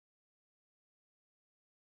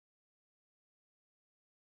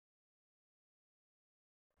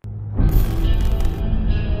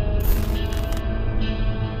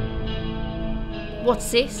What's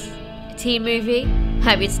this? A teen movie?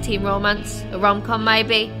 Maybe it's a teen romance, a rom-com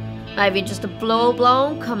maybe? Maybe just a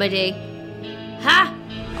blow-blown comedy. Ha!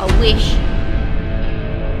 I wish.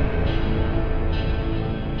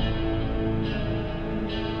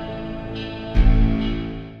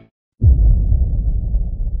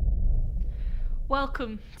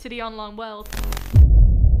 Welcome to the online world.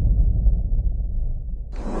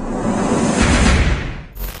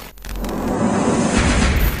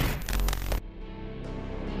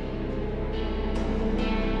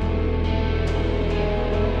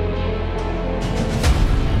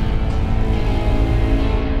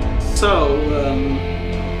 So,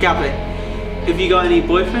 Gabby, have you got any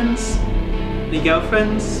boyfriends? Any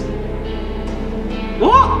girlfriends?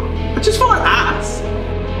 What? I just want to ask.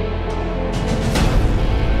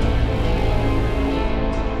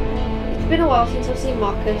 It's been a while since I've seen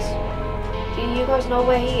Marcus. Do you guys know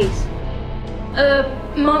where he is?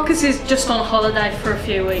 Marcus is just on holiday for a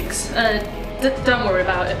few weeks. Don't worry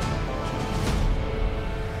about it.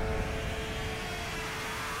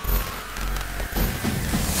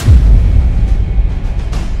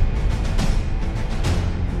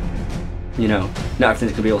 You know, not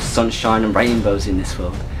everything's gonna be all sunshine and rainbows in this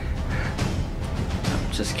world.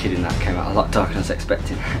 I'm just kidding, that came out a lot darker than I was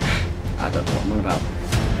expecting. I don't know what I'm on about.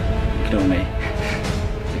 Ignore me.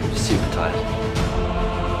 I'm just super tired.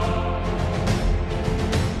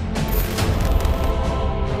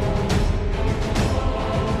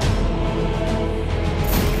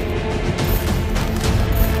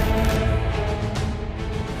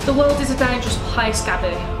 The world is a dangerous place,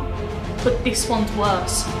 Gabby, but this one's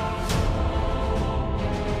worse.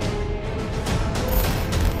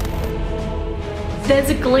 There's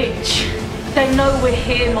a glitch. They know we're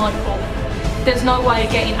here, Michael. There's no way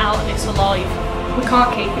of getting out of this alive. We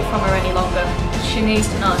can't keep it from her any longer. She needs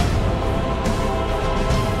to know.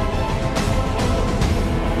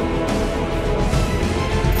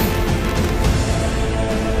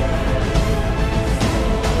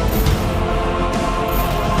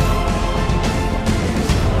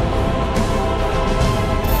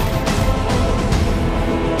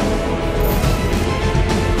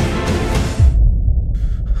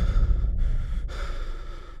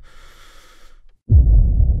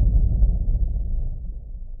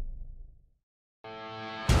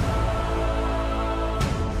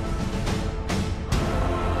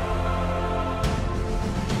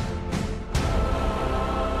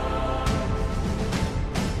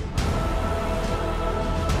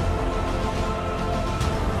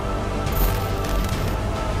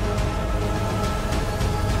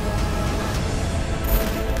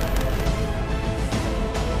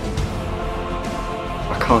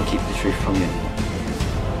 I can't keep the truth from you anymore.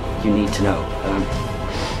 You need to know.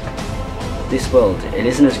 This world, it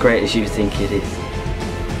isn't as great as you think it is.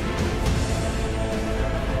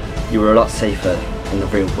 You were a lot safer in the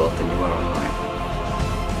real world than you are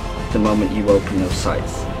online. The moment you opened those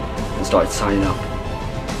sites and started signing up,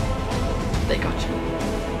 they got you.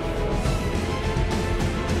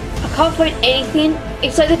 I can't find anything.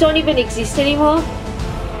 It's like they don't even exist anymore.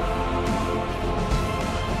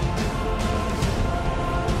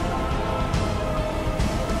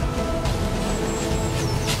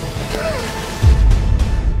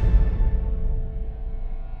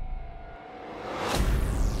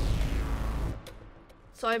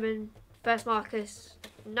 Simon, first Marcus,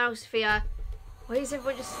 now Sophia. Why is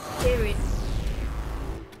everyone just disappearing?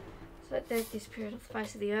 It's like they've disappeared off the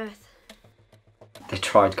face of the earth. They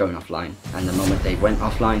tried going offline, and the moment they went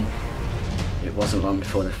offline, it wasn't long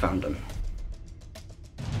before they found them.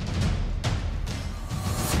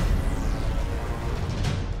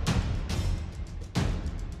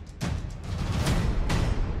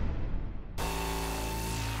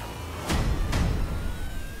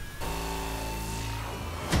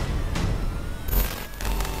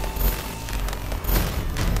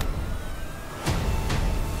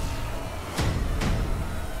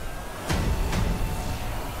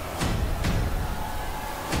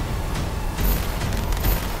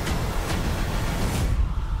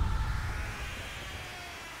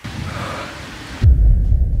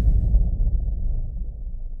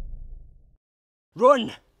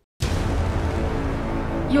 Run!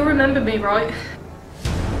 You'll remember me, right?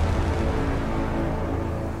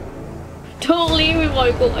 Don't leave me,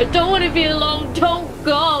 Michael. I don't want to be alone. Don't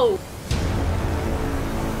go.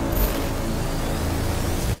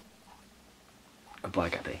 Goodbye,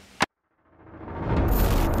 Gabby.